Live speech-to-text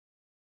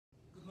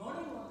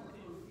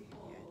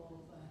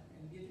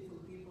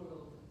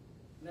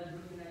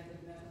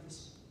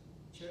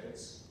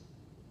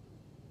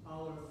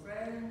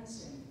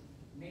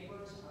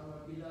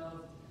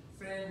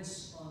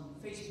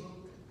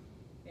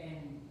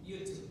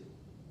YouTube.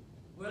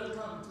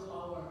 Welcome to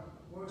our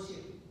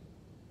worship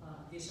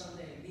this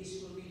Sunday.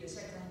 This will be the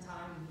second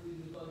time we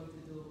will going to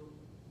do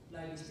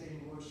live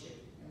stream worship,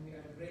 and we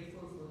are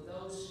grateful for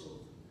those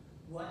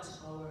who watch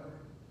our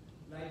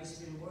live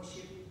stream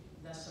worship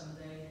last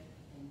Sunday,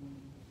 and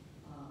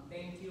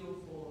thank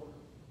you for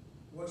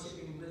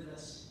worshiping with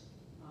us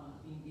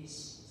in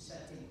this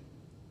setting.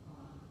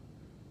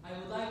 I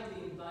would like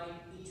to invite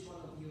each one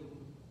of you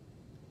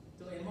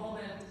to a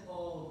moment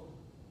of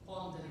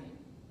pondering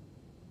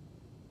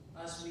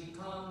as we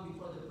come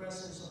before the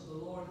presence of the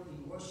Lord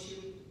in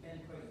worship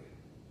and prayer.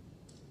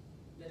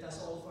 Let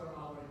us offer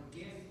our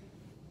gift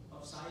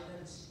of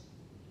silence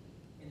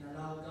and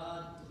allow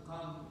God to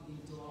come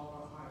into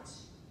our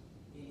hearts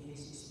in His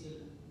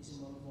still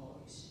small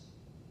voice.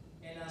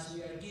 And as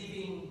we are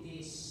giving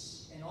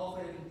this and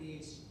offering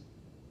this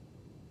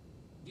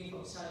gift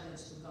of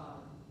silence to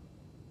God,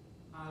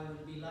 I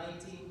will be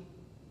lighting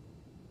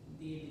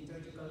the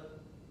liturgical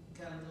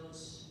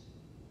candles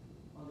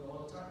on the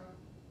altar,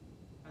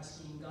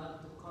 asking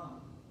God to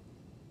come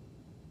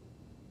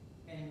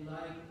and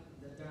light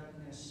the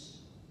darkness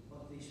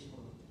of this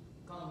world.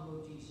 Come,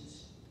 Lord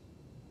Jesus,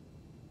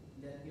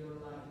 let your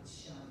light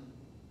shine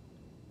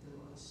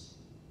through us.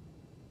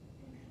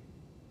 Amen.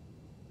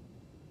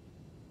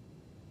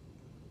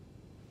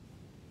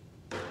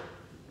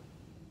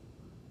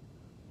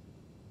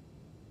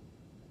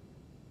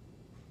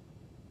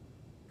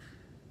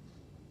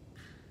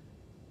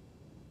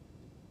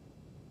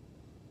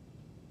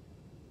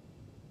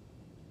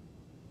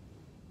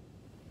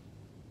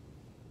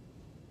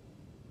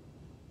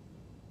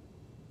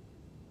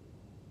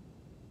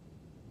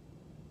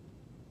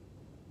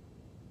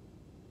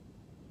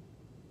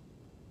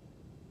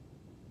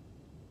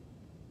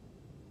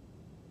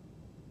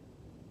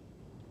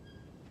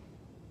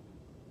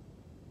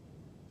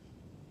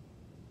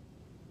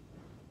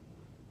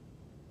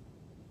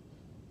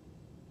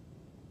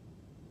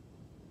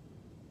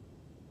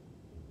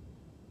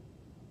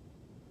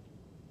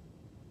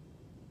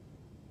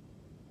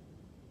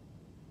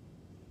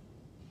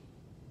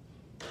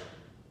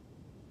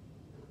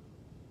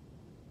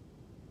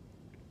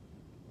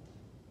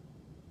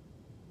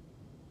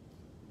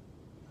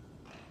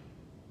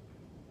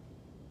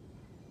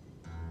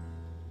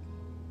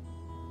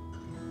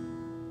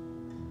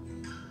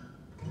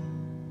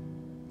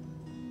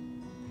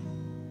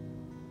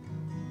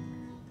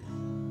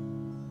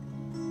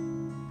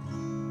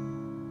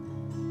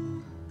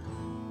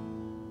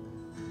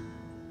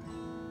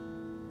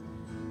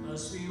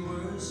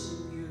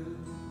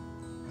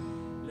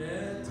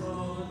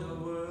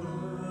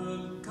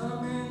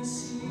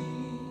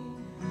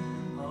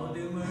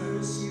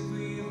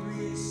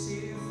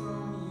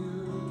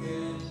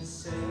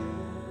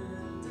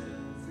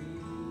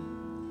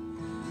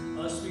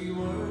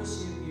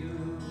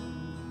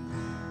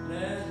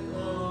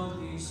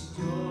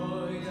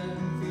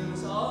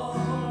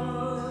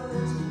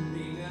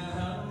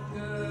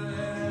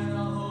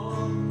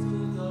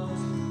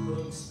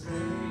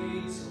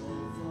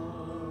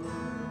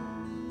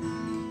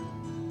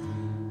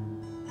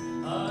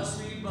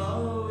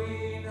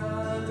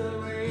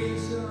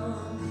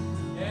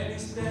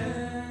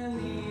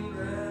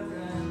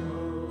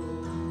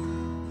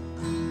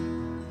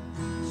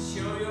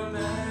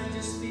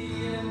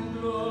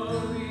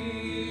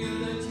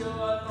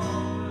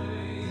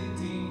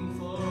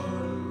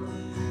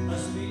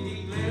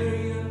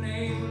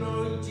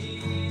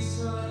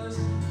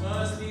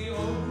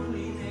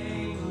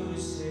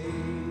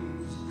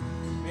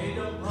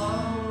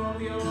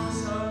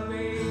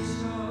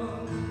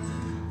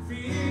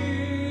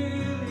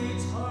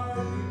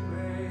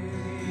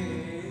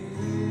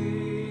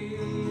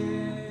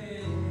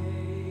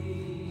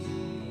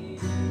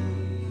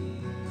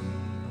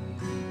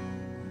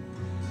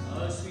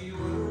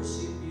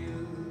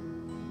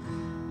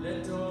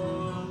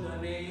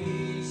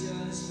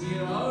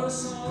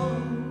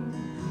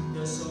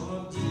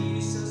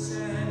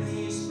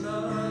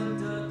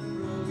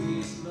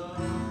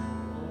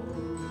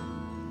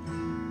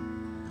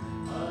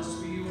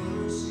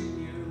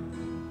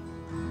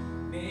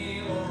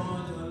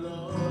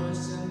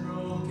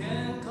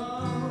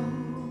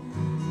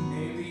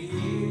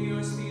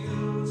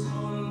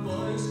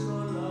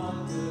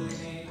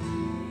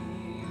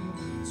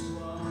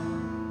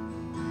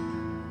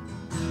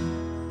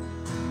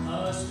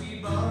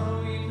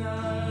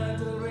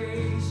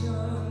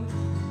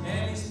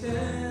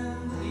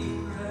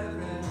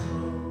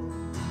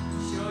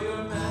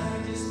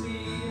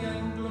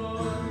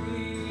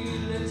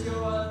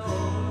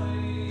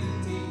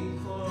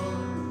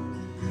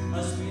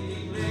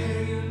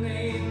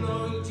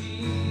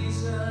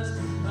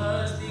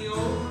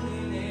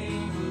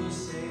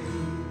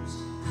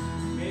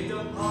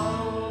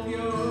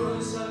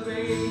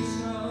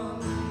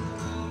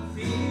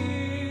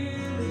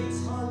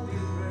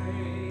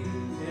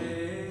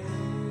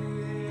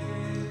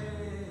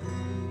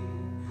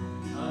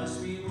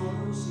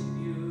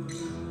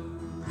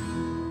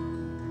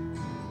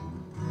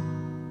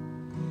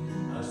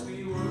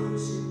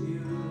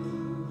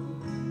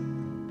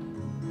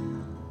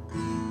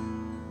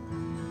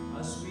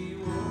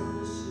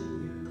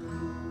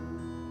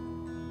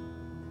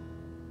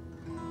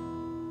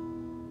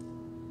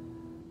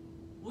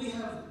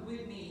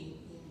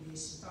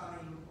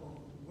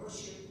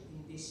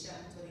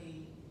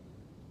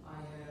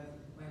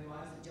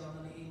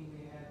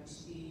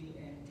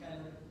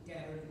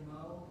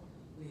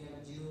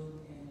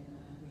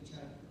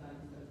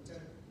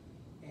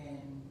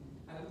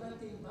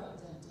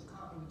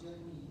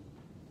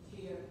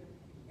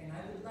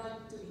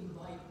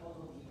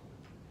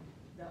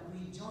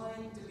 we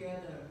join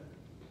together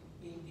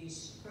in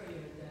this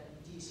prayer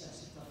that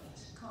Jesus taught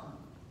us. Come,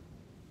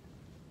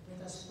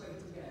 let us pray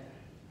together.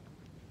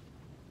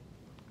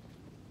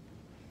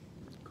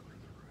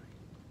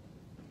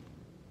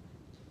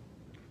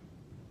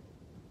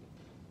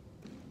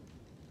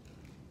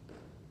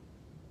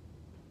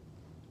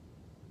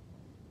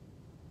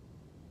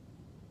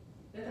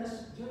 Let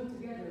us join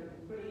together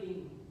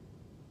praying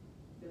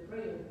the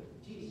prayer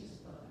Jesus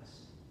taught us.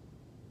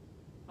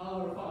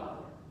 Our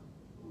Father,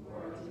 who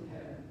art in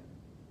heaven,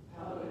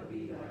 hallowed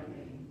be thy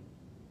name.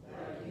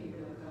 Thy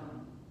kingdom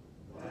come,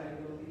 thy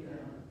will be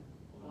done,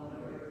 on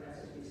earth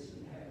as it is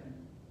in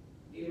heaven.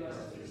 Give us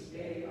this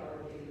day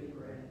our daily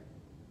bread,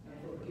 and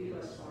forgive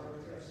us our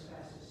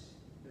trespasses,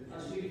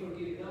 as we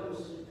forgive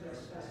those who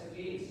trespass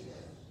against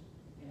us.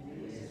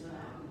 And lead us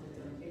not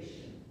into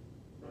temptation,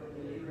 but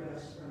deliver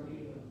us from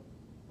evil.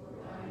 For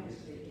thine is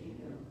the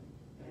kingdom,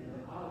 and the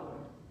power,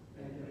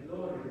 and the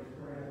glory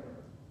forever.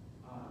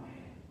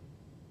 Amen.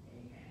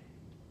 Amen.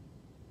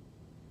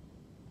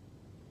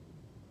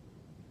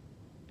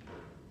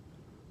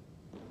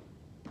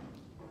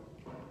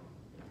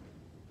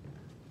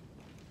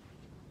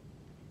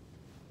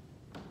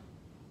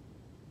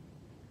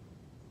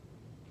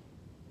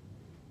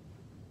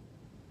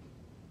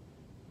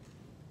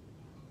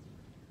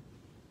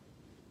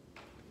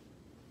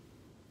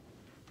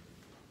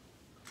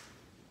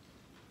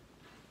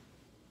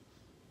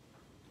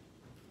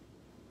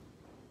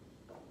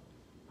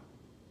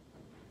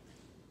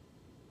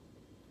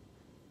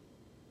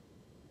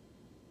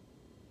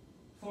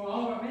 For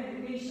our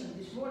meditation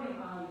this morning,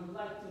 I would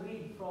like to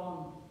read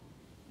from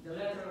the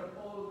letter of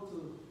Paul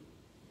to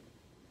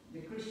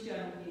the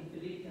Christian in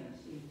Philippians,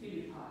 in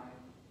Philippi,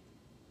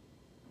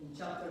 in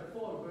chapter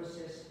 4,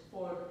 verses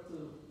 4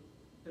 to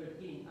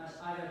 13, as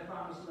I had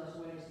promised last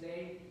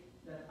Wednesday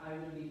that I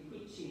will be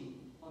preaching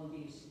on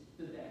this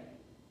today.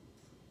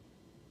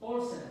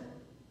 Paul said,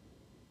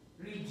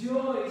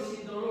 "Rejoice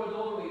in the Lord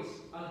always.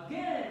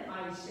 Again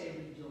I say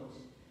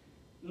rejoice.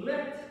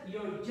 Let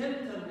your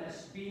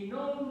gentleness be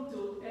known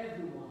to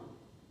everyone.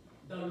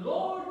 The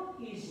Lord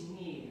is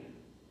near.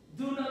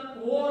 Do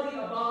not worry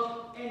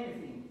about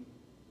anything,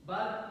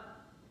 but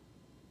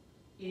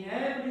in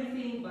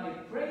everything by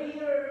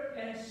prayer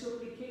and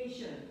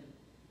supplication,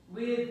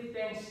 with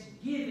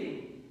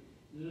thanksgiving,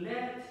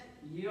 let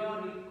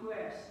your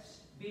requests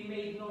be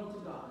made known to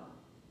God.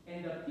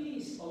 And the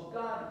peace of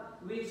God,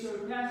 which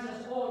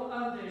surpasses all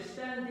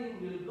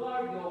understanding, will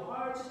guard your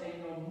hearts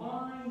and your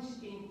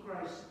minds in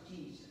Christ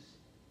Jesus.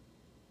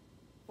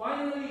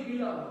 Finally,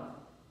 beloved,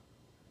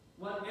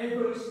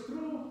 whatever is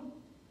true,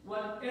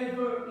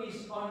 whatever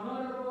is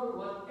honorable,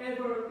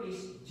 whatever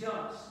is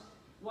just,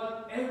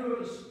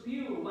 whatever is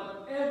pure,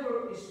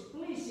 whatever is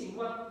pleasing,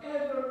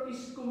 whatever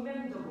is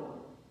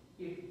commendable,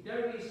 if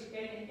there is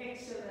any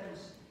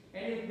excellence,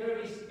 and if there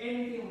is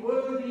anything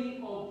worthy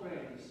of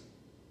praise,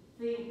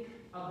 think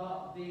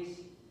about these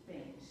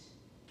things.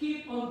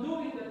 Keep on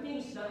doing the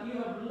things that you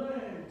have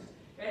learned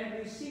and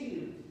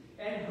received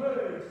and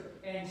heard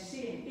and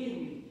seen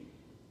in me,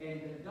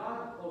 and the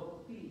God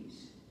of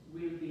peace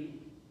will be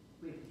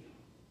with you."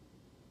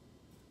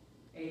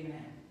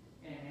 Amen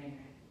and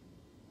amen.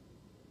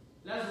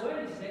 Last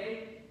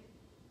Wednesday,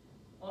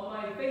 on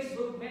my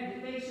Facebook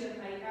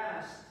meditation, I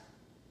asked,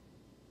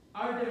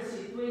 are there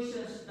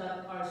situations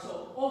that are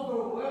so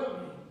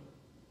overwhelming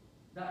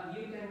that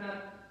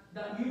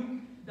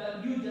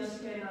you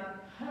just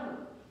cannot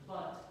help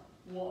but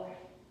worry?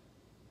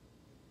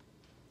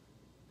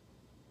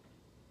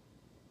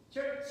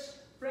 Church,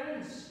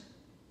 friends,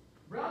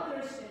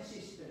 brothers and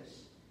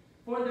sisters,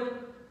 for the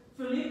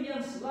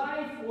Philippians,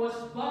 life was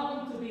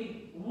bound to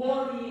be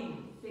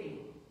worrying thing.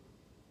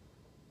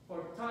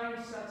 For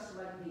times such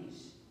like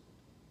this,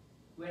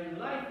 when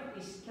life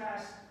is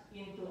cast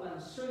into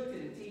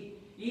uncertainty,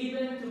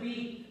 even to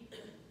be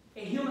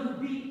a human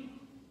being,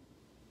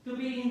 to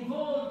be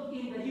involved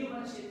in the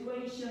human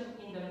situation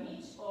in the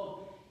midst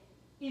of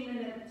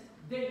imminent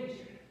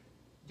danger,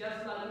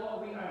 just like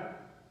what we are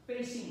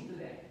facing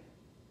today.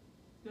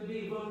 To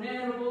be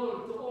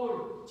vulnerable to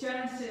all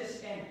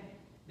chances and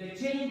the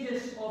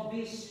changes of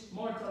this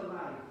mortal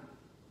life.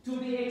 To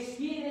be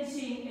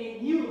experiencing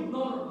a new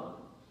normal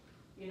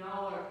in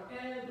our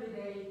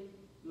everyday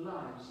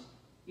lives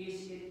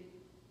is in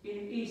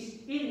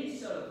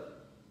itself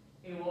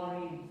a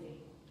worrying thing.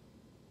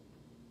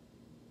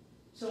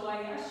 So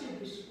I ask you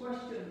this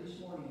question this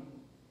morning.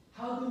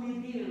 How do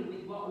we deal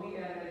with what we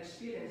are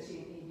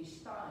experiencing in this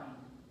time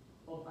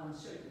of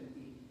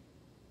uncertainty?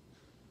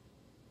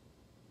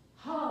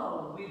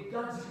 How, with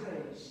God's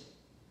grace,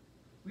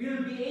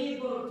 we'll be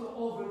able to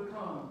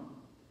overcome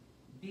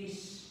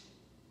this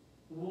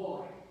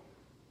war,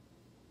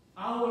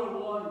 our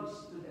worries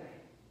today?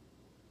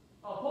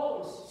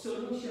 Paul's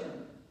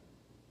solution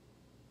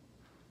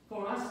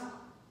for us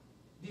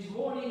this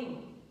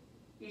morning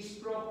is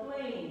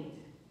proclaimed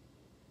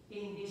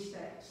in this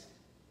text.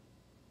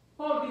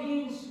 Paul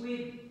begins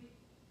with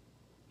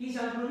his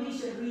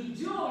admonition,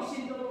 "Rejoice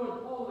in the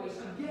Lord always."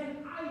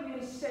 Again, I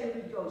will say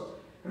rejoice.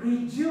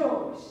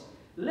 Rejoice.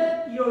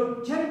 Let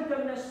your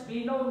gentleness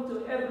be known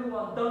to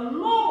everyone. The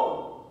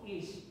Lord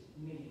is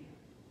near.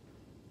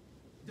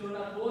 Do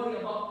not worry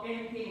about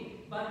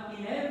anything, but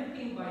in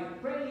everything by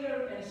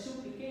prayer and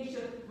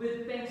supplication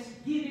with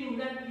thanksgiving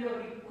let your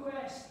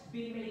requests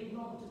be made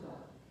known to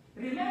God.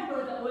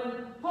 Remember that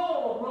when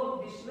Paul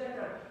wrote this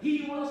letter,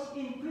 he was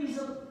in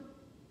prison.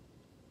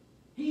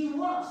 He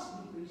was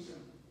in prison.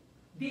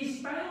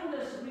 These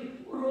timeless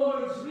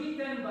words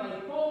written by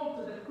Paul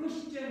to the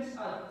Christians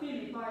at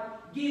Philippi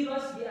give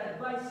us the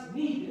advice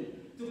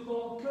needed to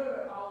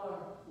conquer our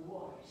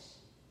worries.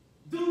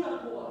 Do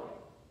not worry.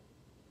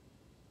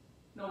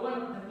 Now,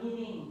 one of the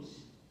meanings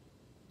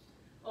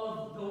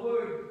of the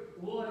word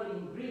worry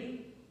in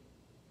Greek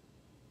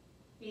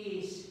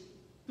is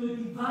to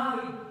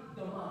divide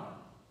the mind.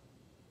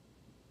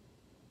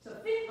 So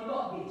think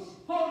about this.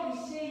 Paul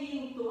is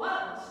saying to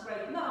us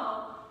right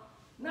now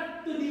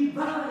not to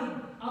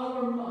divide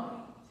our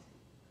mind.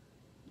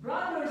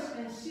 Brothers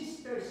and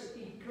sisters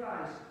in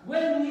Christ,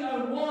 when we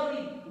are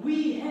worried,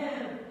 we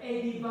have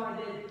a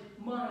divided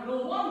mind.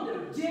 No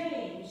wonder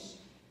James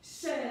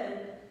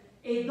said,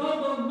 a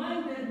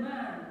double-minded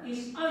man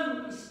is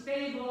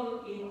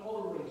unstable in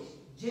all ways.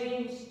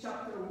 James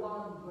chapter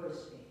 1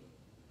 verse 8.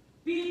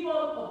 People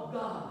of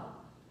God,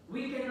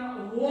 we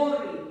cannot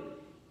worry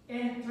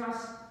and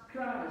trust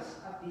Christ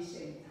at the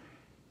same time.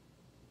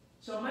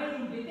 So my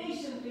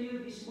invitation to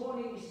you this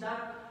morning is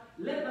that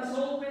let us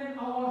open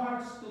our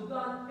hearts to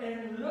God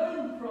and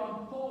learn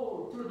from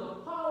Paul through the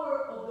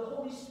power of the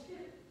Holy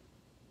Spirit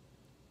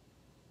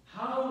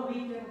how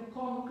we can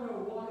conquer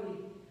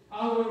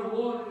our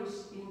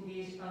worries in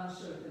this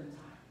uncertain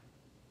time.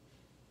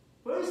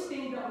 First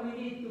thing that we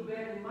need to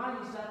bear in mind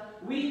is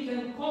that we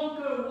can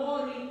conquer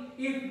worry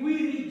if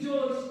we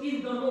rejoice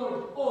in the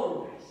Lord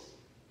always.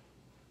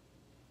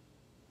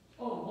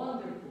 Oh,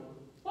 wonderful.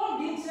 Paul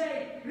did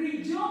say,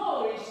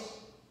 rejoice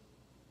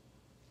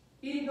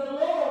in the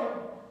Lord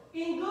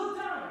in good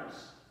times.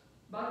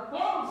 But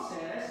Paul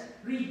says,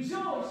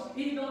 rejoice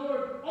in the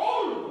Lord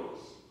always.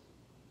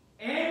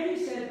 And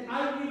he said,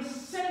 I will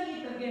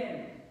say it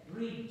again,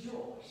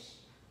 rejoice.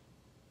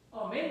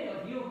 Or many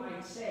of you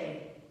might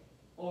say,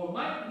 or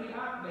might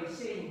react by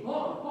saying,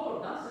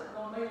 Paul doesn't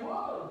know my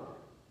world.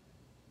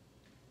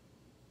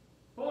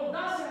 Paul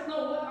doesn't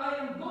know what I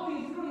am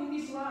going through in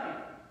this life.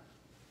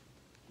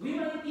 We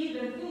might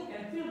even think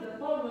and feel that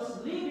Paul was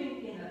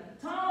living in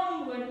a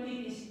time when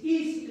it is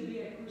easy to be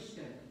a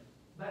Christian.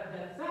 But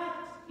the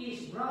fact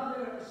is,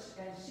 brothers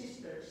and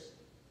sisters,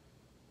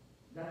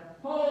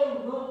 that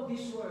Paul wrote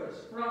these words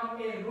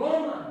from a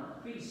Roman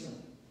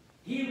prison.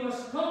 He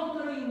was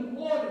conquering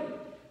worry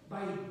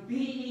by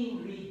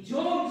being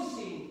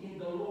rejoicing in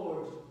the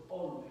Lord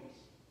always.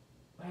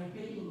 By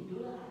being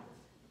glad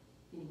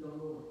in the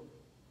Lord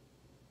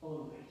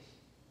always.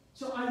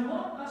 So I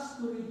want us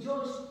to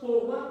rejoice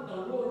for what the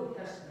Lord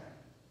has done.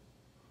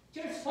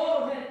 Church,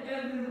 Paul had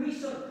every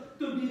reason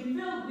to be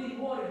filled with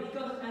worry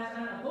because as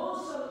an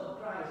apostle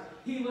of Christ,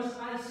 he was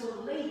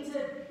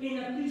isolated in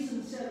a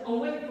prison cell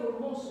away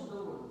from most of the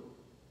world.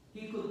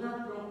 He could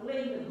not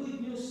proclaim the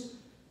good news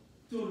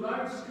to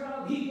large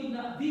crowds. He could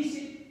not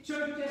visit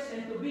churches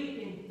and to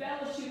be in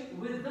fellowship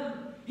with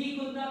them. He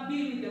could not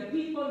be with the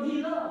people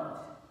he loved.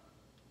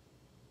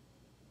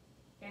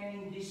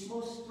 And in this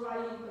most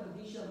trying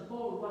condition,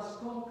 Paul was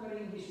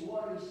conquering his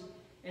worries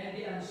and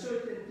the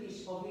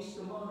uncertainties of his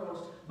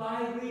tomorrows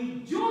by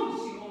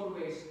rejoicing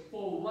always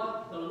for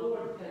what the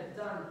Lord had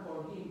done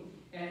for him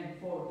and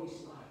for his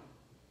life.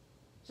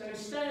 So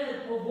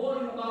instead of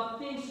worrying about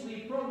things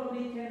we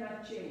probably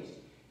cannot change,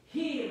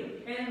 hear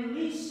and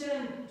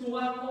listen to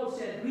what Paul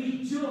said.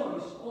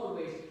 Rejoice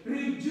always.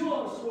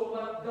 Rejoice for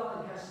what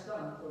God has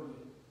done for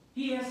you.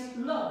 He has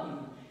loved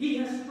you. He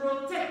has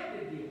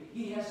protected you.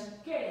 He has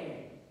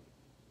cared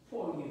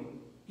for you.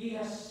 He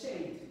has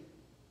saved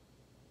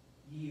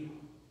you.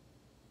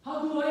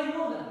 How do I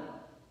know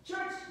that?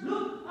 Church,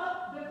 look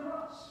up the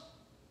cross.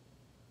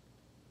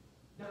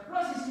 The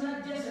cross is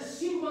not just a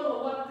symbol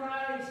of what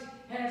Christ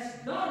has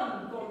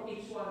done for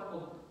each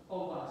one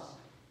of us.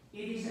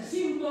 It is a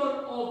symbol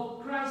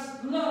of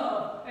Christ's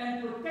love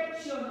and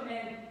protection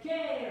and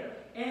care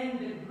and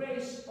the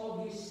grace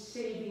of his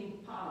saving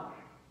power.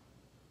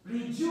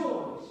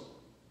 Rejoice,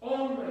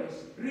 always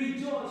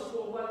rejoice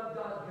for what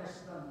God has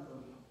done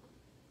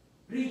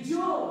for you.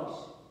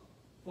 Rejoice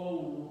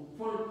for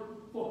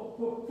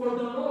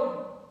the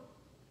Lord.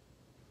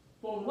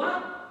 For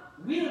what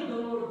will the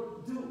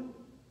Lord do?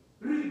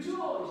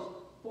 Rejoice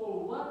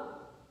for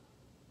what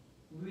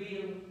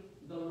will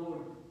the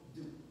Lord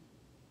do?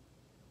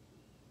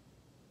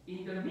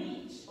 In the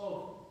midst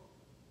of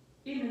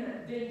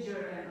imminent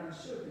danger and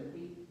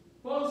uncertainty,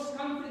 Paul's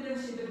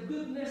confidence in the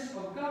goodness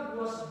of God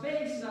was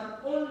based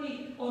not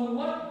only on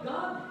what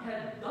God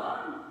had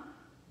done,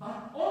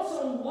 but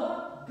also on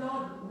what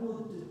God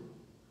would do.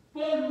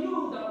 Paul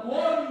knew that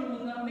worry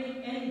would not make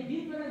any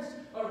difference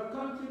or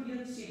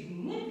contribute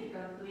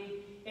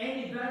significantly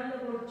any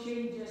valuable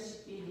changes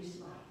in his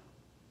life.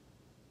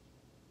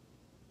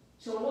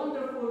 So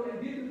wonderful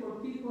and beautiful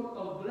people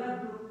of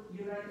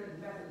United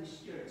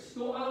Methodist Church,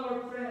 to our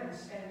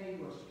friends and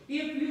neighbors,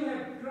 if you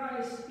have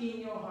Christ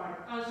in your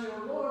heart as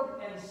your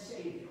Lord and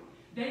Savior,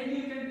 then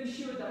you can be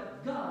sure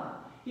that God,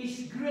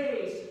 His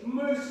grace,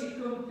 mercy,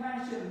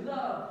 compassion,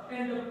 love,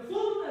 and the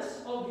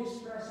fullness of His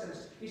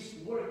presence is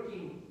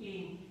working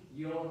in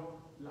your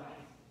life.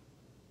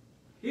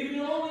 He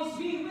will always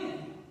be with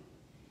you.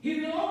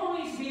 He will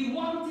always be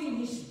wanting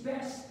His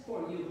best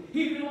for you.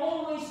 He will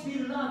always be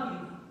loving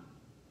you.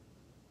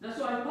 That's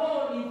why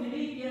Paul in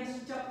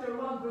Philippians chapter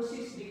 1 verse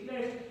 6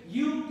 declares,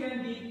 you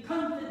can be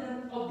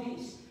confident of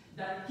this,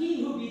 that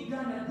He who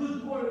began a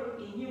good work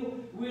in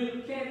you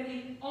will carry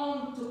it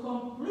on to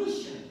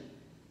completion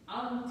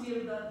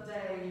until the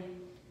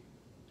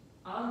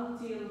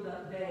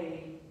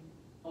day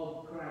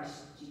of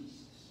Christ Jesus.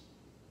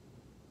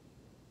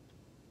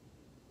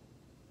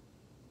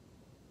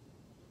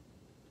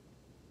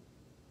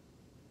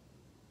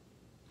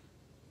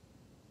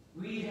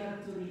 We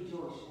have to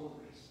rejoice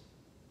always.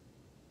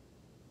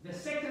 The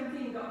second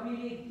thing that we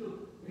need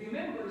to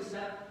remember is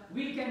that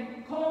we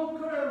can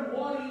conquer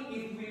worry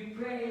if we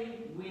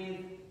pray with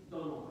the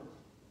Lord.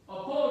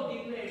 Paul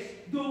declares,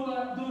 do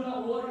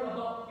not worry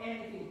about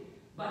anything,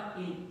 but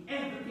in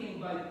everything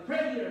by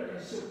prayer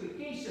and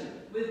supplication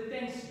with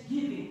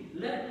thanksgiving,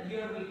 let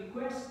your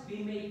requests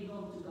be made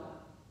known to God.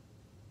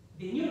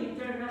 The New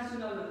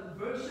International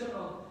Version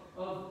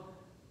of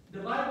the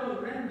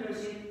Bible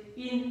renders it,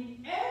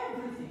 in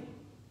everything,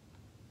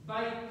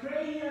 by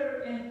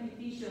prayer and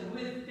petition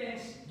with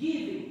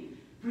thanksgiving,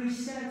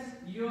 present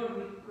your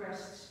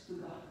requests to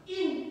God.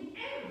 In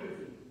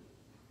everything.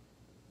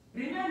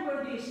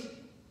 Remember this,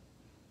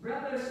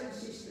 brothers and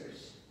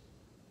sisters.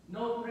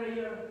 No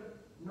prayer,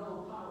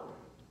 no power.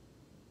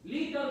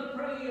 Little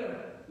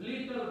prayer,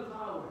 little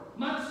power.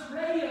 Much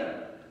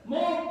prayer,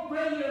 more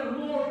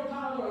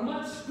power.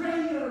 Much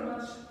prayer,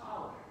 much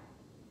power.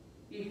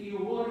 If you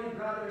worry,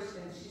 brothers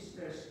and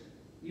sisters,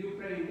 you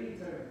pray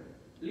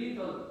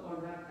little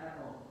or not at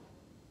all.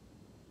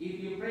 If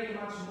you pray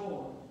much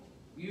more,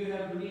 you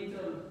have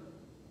little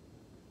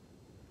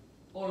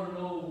or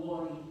no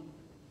worry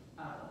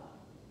at all.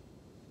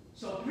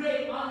 So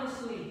pray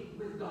honestly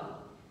with God.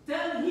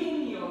 Tell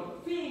Him your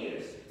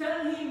fears.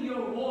 Tell Him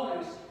your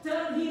worries.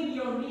 Tell Him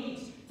your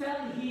needs.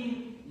 Tell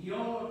Him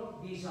your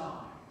desires.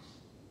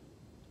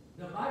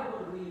 The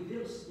Bible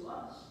reveals to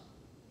us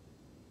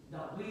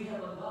that we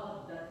have a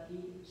God that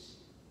hears.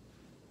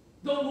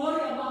 Don't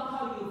worry about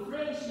how you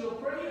phrase your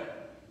prayer.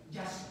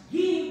 Just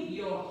give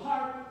your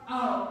heart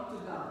out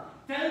to God.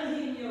 Tell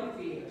Him your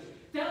fears.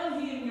 Tell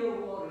Him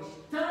your worries.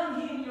 Tell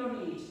Him your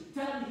needs.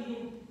 Tell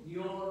Him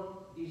your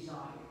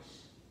desires.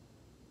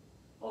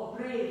 Or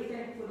pray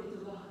thankfully to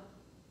God.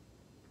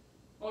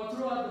 Or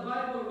throughout the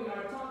Bible, we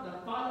are taught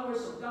that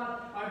followers of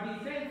God are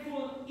be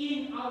thankful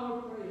in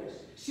our prayers.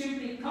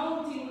 Simply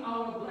counting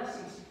our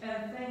blessings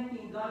and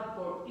thanking God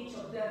for each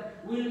of them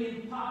will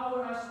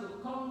empower us to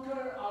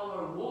conquer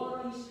our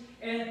worries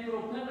and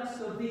propel us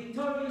to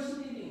victorious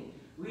living.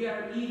 We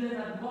are even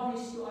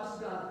admonished to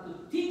ask God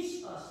to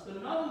teach us to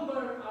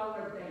number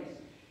our days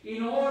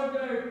in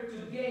order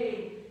to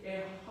gain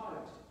a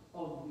heart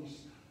of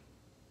wisdom.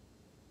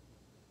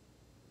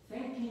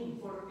 Thank Him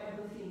for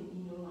everything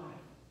in your life.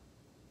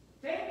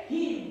 Thank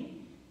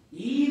Him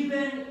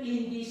even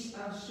in this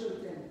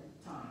uncertain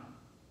time.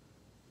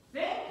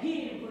 Thank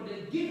Him for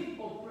the gift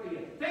of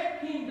prayer.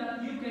 Thank Him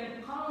that you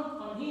can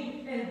count on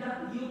Him and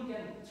that you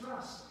can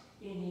trust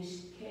in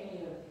His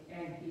care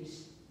and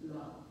His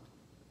love.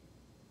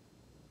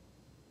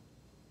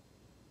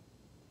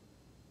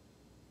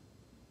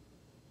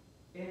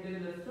 And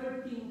then the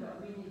third thing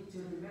that we need to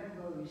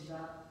remember is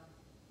that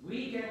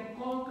we can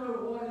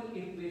conquer worry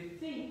if we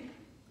think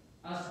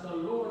as the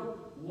Lord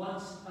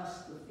wants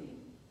us to think.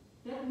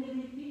 Let me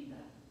repeat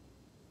that.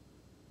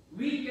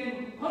 We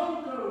can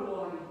conquer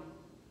worry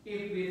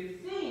if we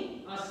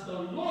think as the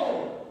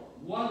Lord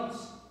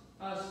wants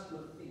us to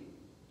think.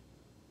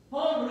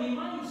 Paul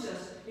reminds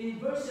us in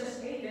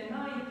verses 8 and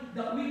 9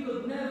 that we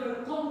could never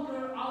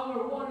conquer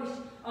our worries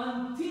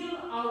until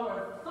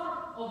our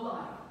thought of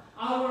life,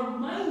 our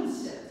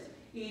mindset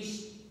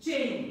is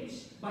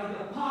changed by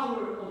the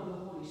power of the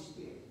Holy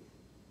Spirit.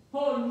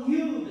 Paul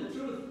knew the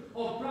truth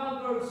of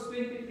Proverbs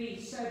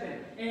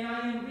 23:7, and I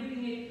am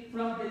reading it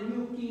from the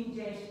New King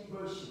James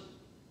Version.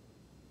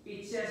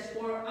 It says,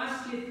 for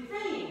as he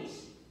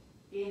thinks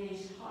in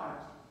his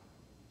heart,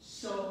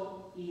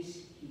 so is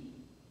he.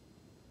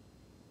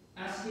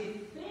 As he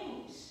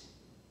thinks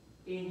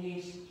in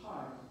his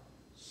heart,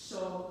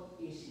 so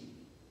is he.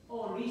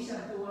 Oh,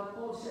 listen to what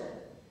Paul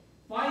said.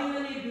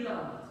 Finally,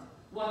 beloved,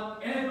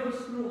 whatever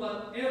is true,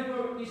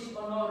 whatever is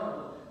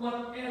honorable,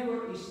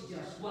 whatever is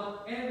just,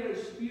 whatever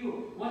is pure,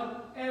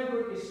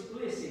 whatever is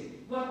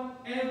pleasing,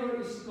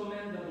 whatever is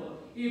commendable,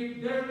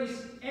 if there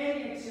is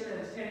any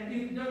excellence, and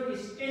if there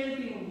is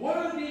anything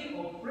worthy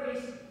of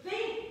praise,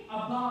 think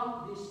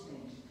about these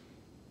things.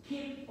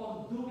 Keep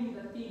on doing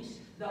the things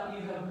that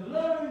you have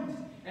learned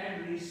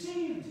and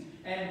received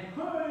and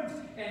heard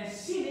and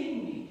seen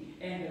in me,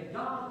 and the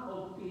God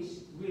of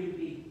peace will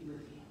be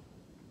with you.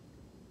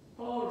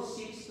 Paul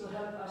seeks to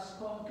help us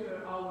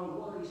conquer our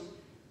worries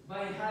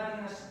by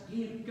having us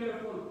give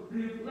careful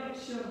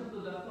reflection to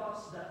the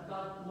thoughts that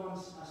God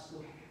wants us to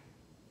have.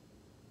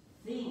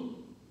 Think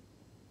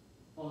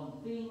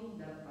on things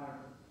that are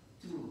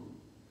true.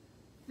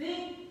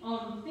 Think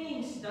on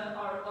things that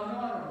are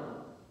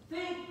honorable.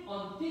 Think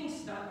on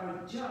things that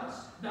are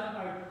just, that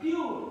are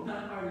pure,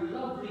 that are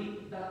lovely,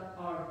 that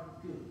are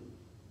good.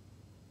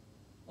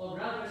 Oh,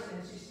 brothers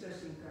and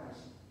sisters in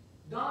Christ,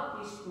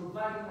 God is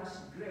providing us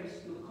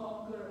grace to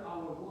conquer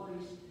our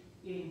worries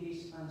in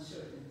these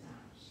uncertain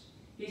times.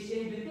 His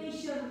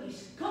invitation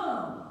is,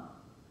 come,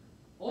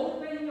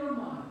 open your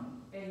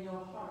mind and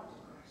your heart to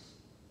Christ.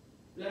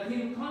 Let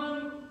Him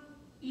come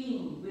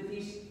in with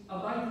His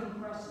abiding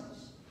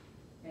presence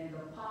and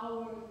the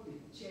power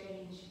to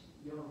change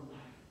your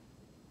life.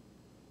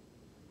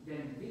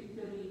 Then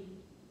victory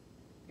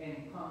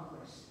and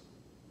conquest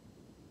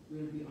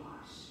will be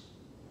ours.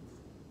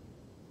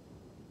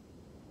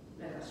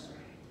 Let us pray.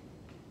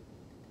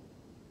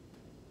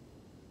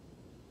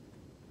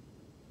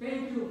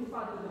 Thank you,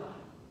 Father God,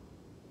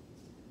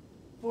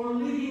 for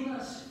leading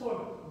us,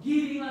 for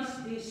giving us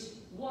this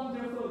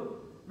wonderful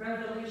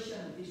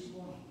revelation this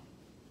morning.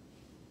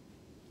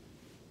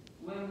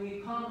 When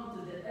we come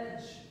to the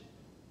edge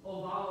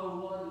of our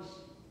worries,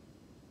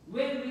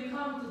 when we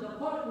come to the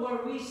point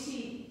where we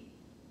see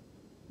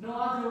no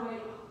other way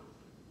out,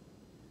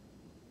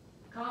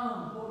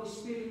 come, Holy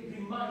Spirit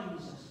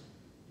reminds us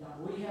that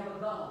we have a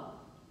God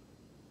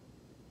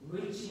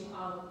reaching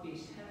out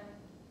His hand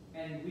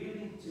and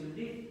willing to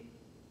lift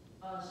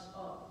us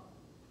up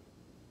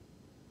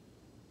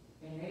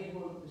and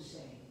able to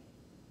say,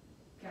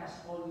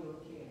 cast all your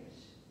cares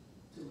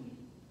to me,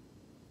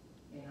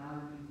 and I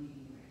will give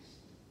you rest.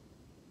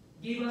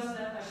 Give us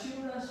that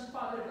assurance,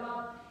 Father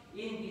God,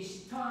 in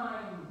this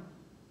time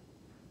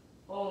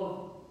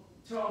of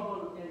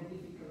trouble and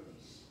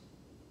difficulties.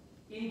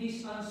 In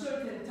this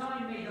uncertain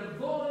time, may the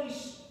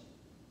voice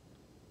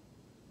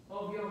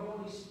of your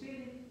Holy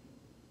Spirit,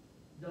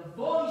 the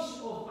voice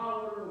of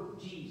our Lord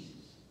Jesus,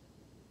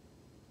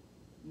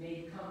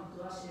 may come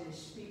to us and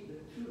speak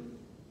the truth.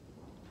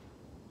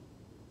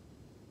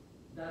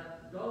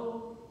 That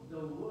though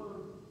the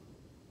world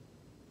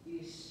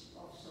is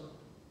also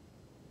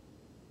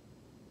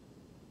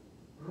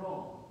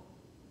wrong,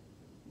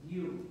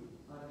 you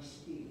are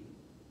still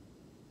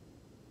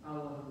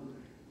our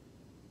ruler.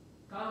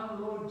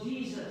 Come, Lord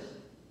Jesus,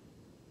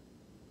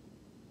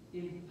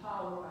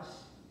 empower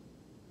us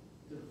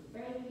to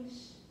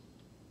face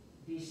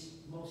this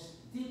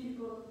most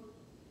difficult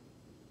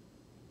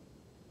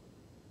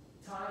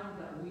time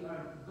that we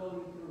are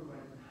going through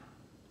right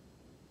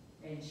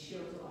now, and show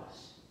to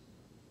us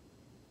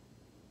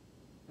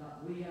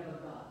that we have a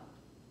God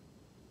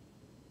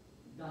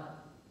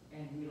that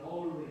and will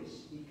always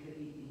be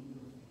creating new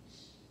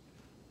things.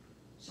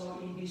 So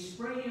in this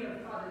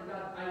prayer, Father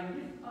God, I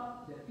lift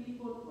up the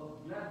people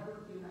of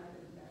Gladbrook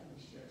United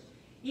Methodist Church.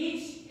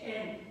 Each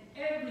and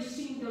every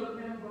single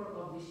member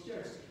of this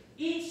church,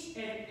 each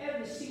and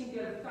every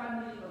single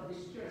family of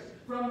this church,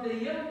 from the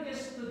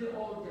youngest to the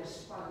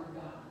oldest, Father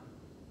God,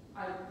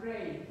 I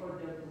pray for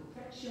their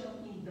protection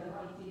in the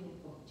mighty name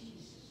of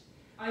Jesus.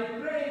 I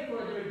pray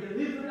for their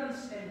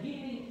deliverance and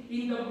healing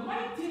in the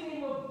mighty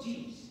name of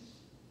Jesus.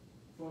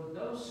 For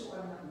those who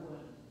are not well,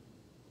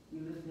 we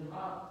lift them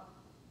up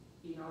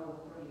in our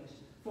prayers.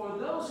 For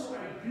those who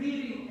are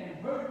grieving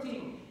and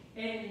hurting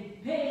and in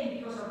pain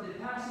because of the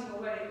passing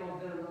away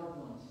of their loved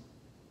ones,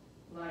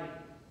 like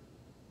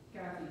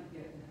Kathy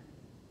Getman,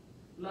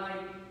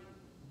 like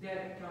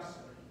Deb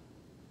Casper,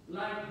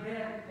 like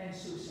Brent and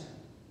Susan,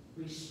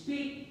 we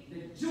speak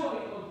the joy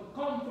of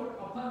comfort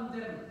upon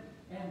them,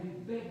 and we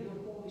beg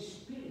the Holy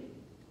Spirit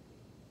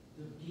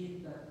to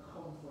give that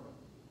comfort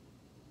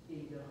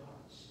in their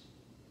hearts.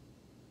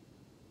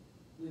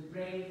 We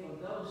pray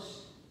for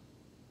those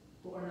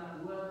who are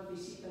not well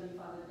physically,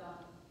 Father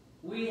God.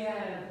 We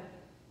have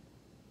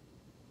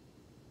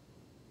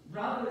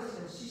brothers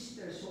and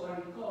sisters who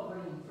are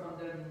recovering from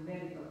their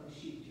medical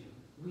procedure.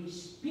 We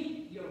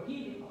speak your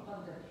healing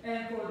upon them.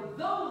 And for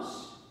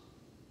those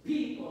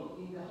people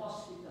in the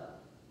hospital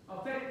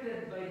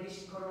affected by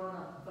this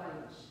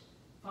coronavirus,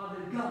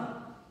 Father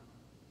God,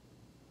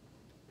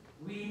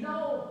 we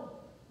know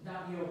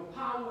that your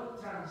power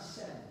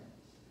transcends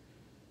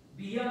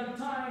beyond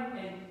time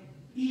and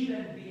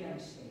even beyond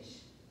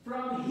space.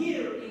 From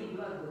here in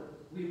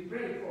Gladbrook, we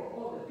pray for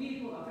all the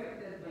people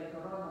affected by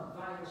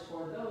coronavirus,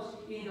 for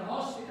those in the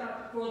hospital,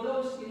 for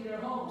those in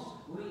their homes.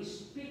 We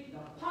speak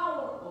the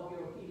power of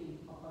your healing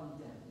upon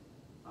them,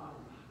 Father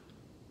God.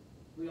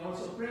 We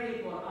also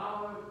pray for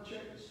our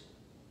church,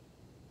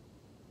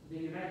 the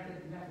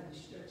United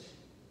Methodist Church.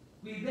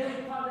 We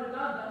beg, Father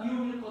God, that you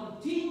will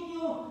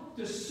continue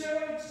to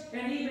search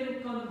and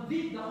even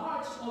convict the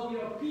hearts of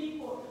your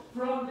people,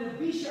 from the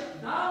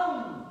bishop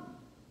down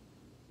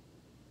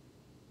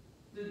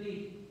to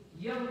the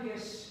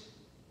youngest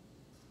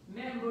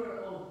member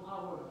of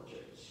our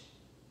church.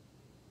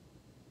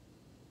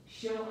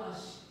 Show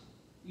us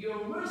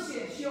your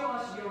mercy and show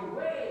us your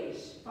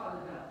ways, Father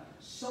God,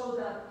 so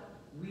that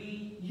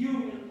you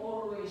will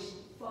always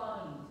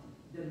find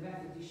the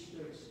Methodist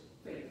Church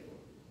faithful.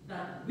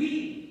 That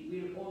we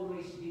will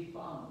always be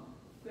found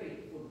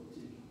faithful to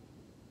you.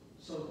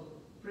 So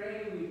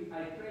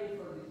I pray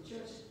for the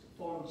church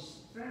for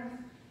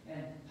strength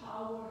and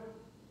power.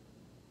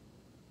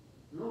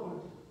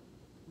 Lord,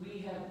 we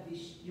have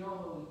this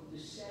joy to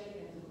say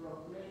and to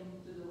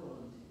proclaim to the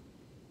world,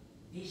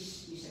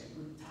 this is a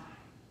good time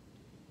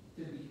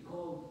to be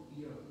called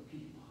your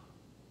people.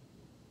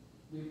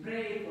 We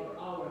pray for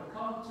our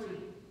country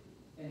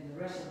and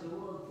the rest of the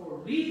world,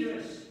 for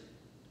leaders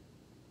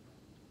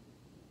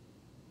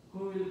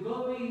who will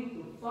going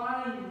to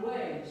find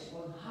ways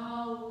on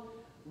how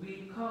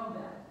we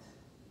combat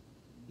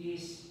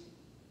this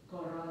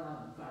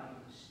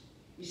coronavirus.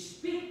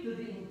 Speak to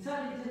the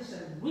intelligence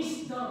and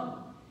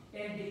wisdom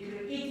and the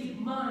creative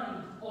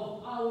mind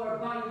of our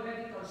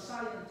biomedical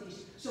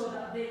scientists so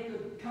that they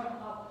could come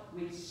up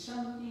with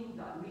something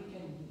that we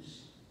can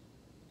use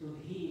to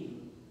heal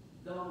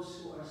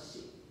those who are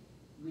sick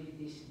with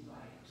this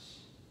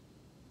virus.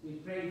 We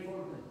pray for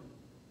them.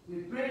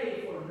 We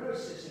pray for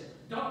nurses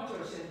and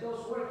doctors and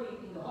those working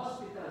in the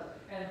hospitals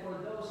and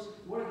for those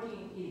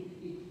working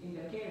in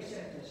the care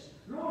centers.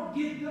 Lord,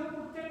 give them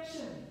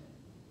protection.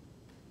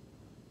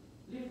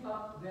 Lift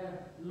up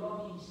their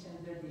longings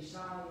and their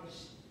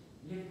desires.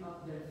 Lift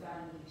up their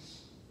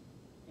families.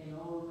 And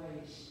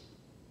always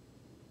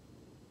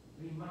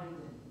remind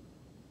them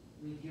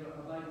with your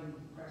abiding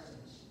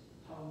presence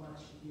how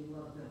much you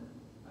love them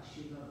as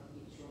you love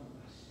each one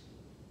of us.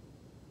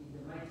 In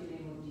the mighty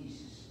name of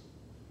Jesus.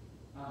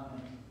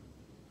 Amen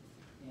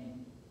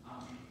and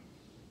amen.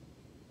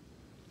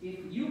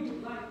 If you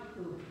would like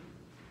to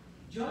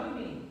join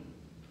me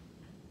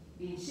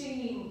in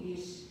singing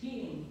this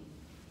hymn,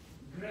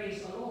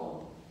 Grace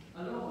Alone,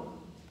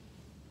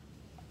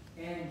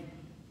 and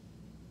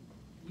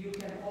you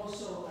can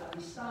also at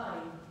this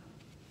time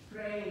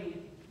pray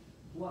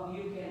what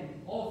you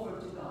can offer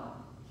to God.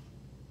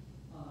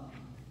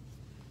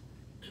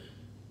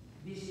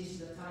 This is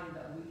the time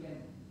that we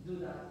can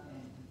do that.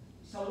 And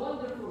it's a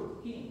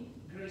wonderful hymn,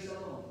 Grace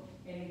Alone,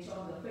 and it's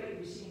on the page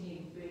we sing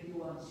in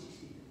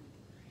 2162.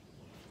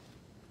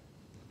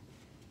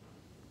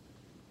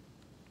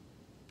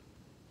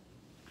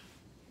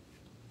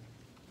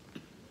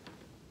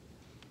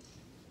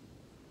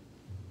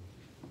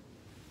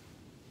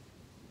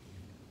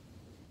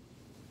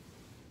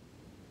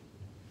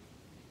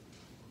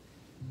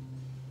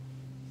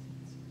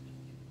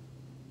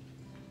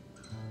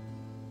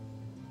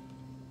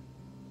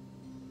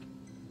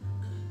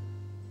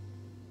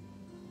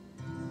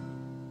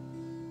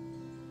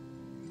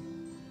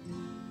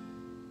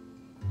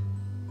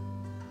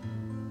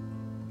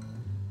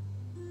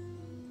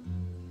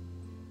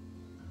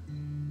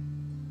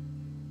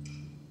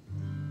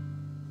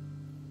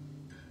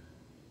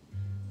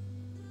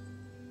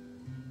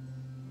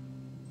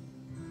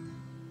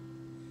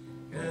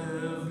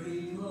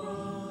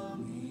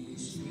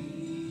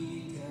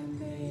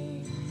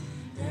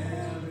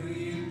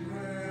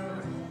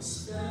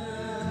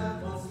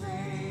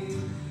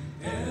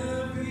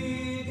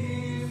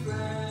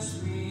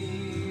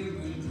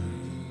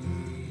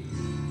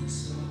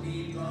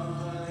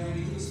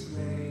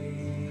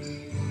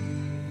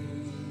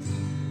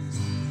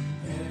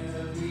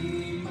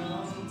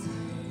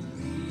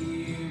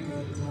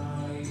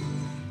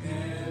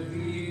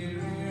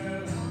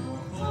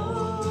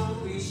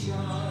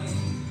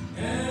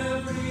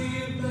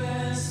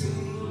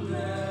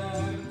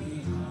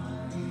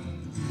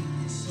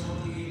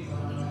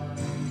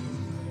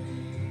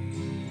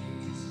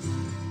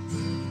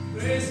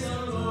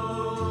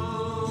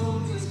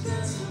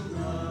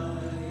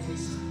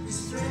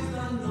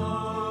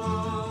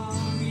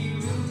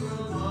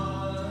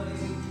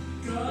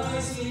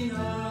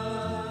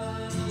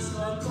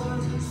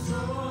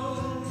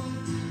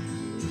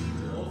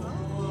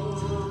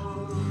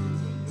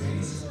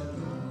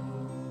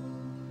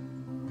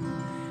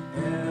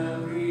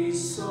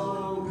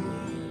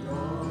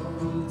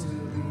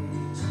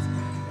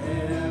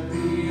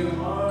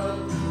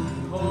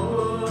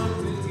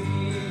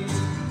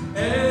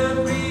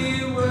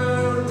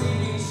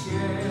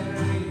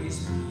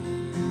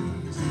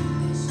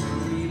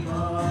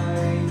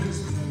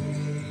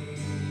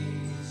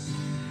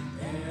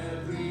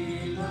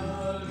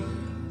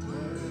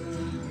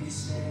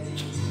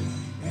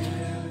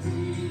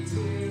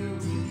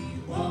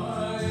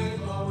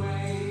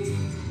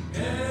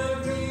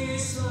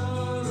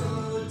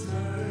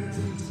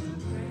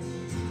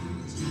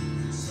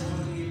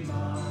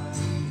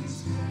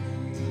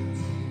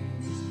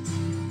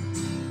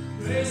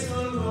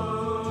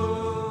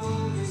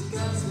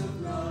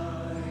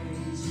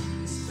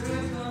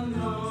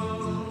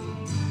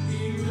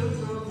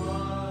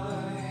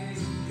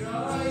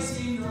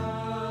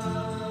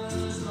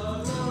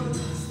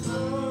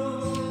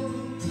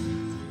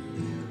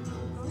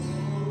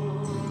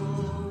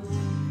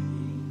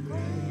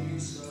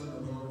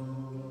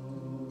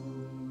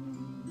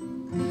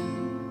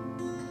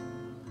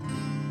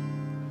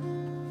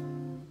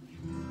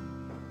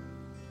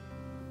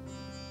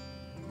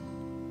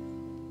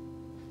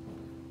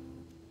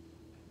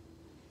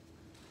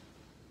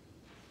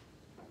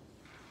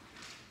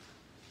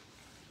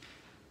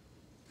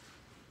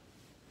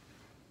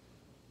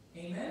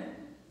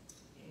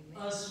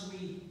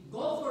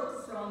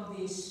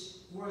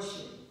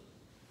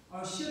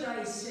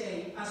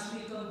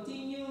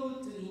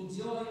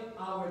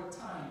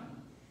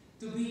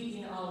 to be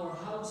in our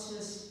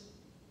houses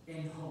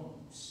and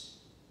homes.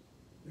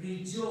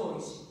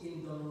 Rejoice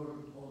in the Lord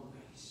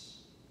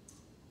always.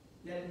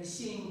 Let me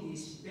sing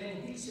this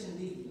benediction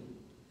with you,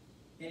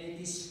 and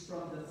it is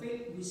from the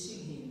Faith We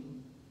Sing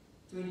hymn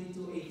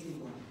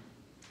 2281.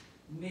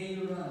 May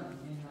you run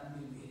and not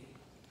be weary.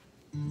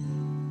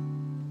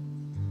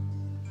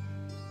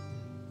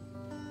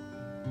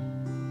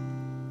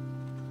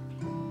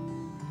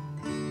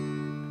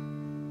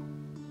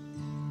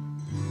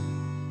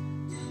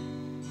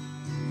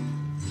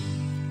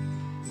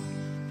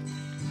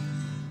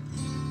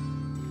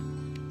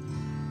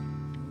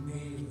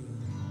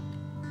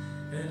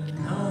 And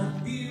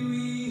not be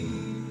weary.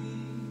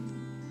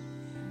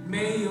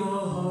 May your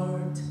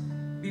heart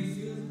be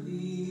filled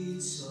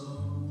with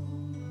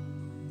song,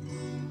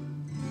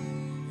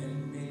 and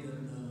may the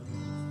love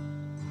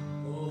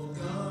of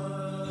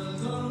God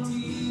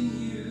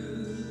continue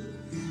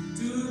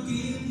to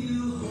give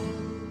you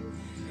hope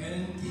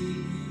and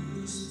keep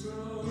you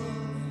strong.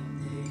 And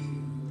may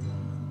you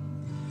run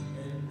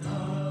and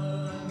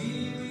not be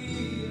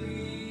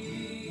weary.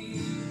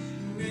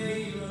 May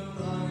your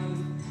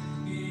life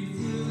be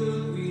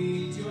filled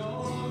with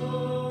joy,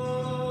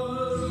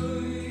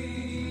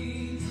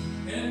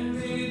 and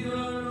may the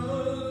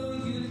road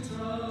you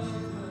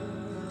travel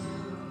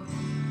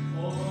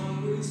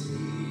always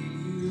lead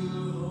you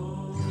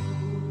home.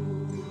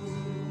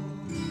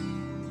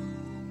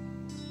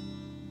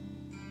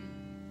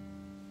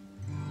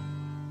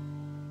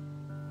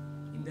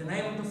 In the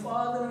name of the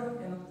Father,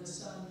 and of the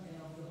Son,